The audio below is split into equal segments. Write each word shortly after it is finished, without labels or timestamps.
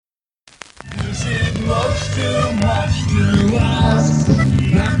too much to ask,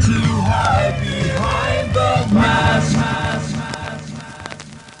 not to hide behind the mask.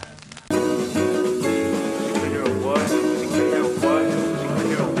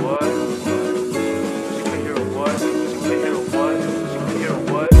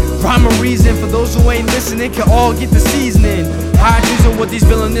 Rhyme and reason for those who ain't listening can all get the seasoning. High treason what these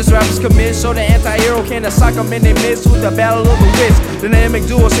villainous rappers commit, so the anti-hero can't sock them in their midst with the battle of the wits. Dynamic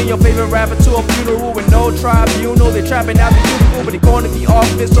duo, send your favorite rapper to a funeral with no tribunal. They trapping out the cubicle, but they going to the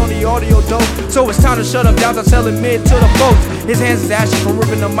office on the audio dope. So it's time to shut up down, telling mid to the folks. His hands is ashy from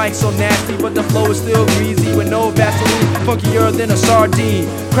ripping the mic so nasty, but the flow is still greasy with no Vaseline, funkier than a sardine.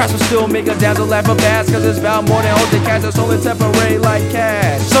 Crash will still make a dazzle laugh a bass, cause it's about more than holding cash, that's only temporary like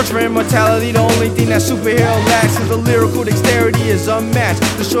cash. Search for immortality, the only thing that superhero lacks is the lyrical dexterity is unmatched.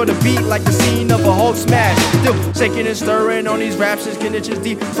 Destroy the beat like the scene of a Hulk smash. Still shaking and stirring on these raps, skin inches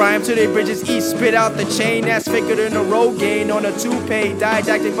deep, fry them till they bridges eat. Spit out the chain that's faker than a Rogaine on a toupee.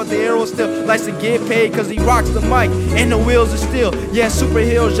 Didactic, but the hero still likes to get paid, cause he rocks the mic and the wheels are still. Yeah,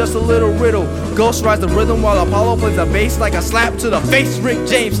 superhero's just a little riddle. Ghost rides the rhythm while Apollo plays the bass like a slap to the face, Rick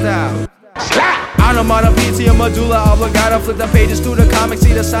James style. Onomatopoeia to medulla oblongata. Flip the pages through the comics,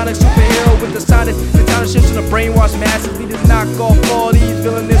 see the sonic superhero with the sonic. The town shifts in the brainwashed masses. Need to knock off all these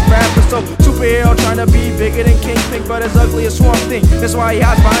villainous rappers. So superhero trying to be bigger than Kingpin, but as ugly as Swamp Thing. That's why he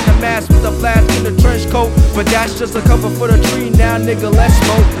hides behind the mask with the flask in the trench coat. But that's just a cover for the tree now, nigga. Let's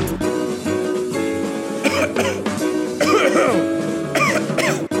smoke.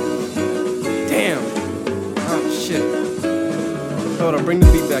 Damn. Oh shit. Hold on, bring the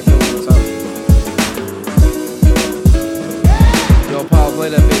beat back in one more time. Yo, Paul, play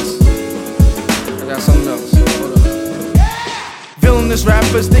that bass. I got something else. Hold up. Villainous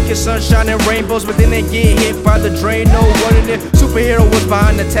rappers think it's sunshine and rainbows, but then they get hit by the drain. No one in there. Superhero was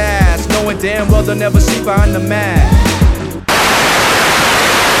behind the task, knowing damn well they'll never see behind the mask.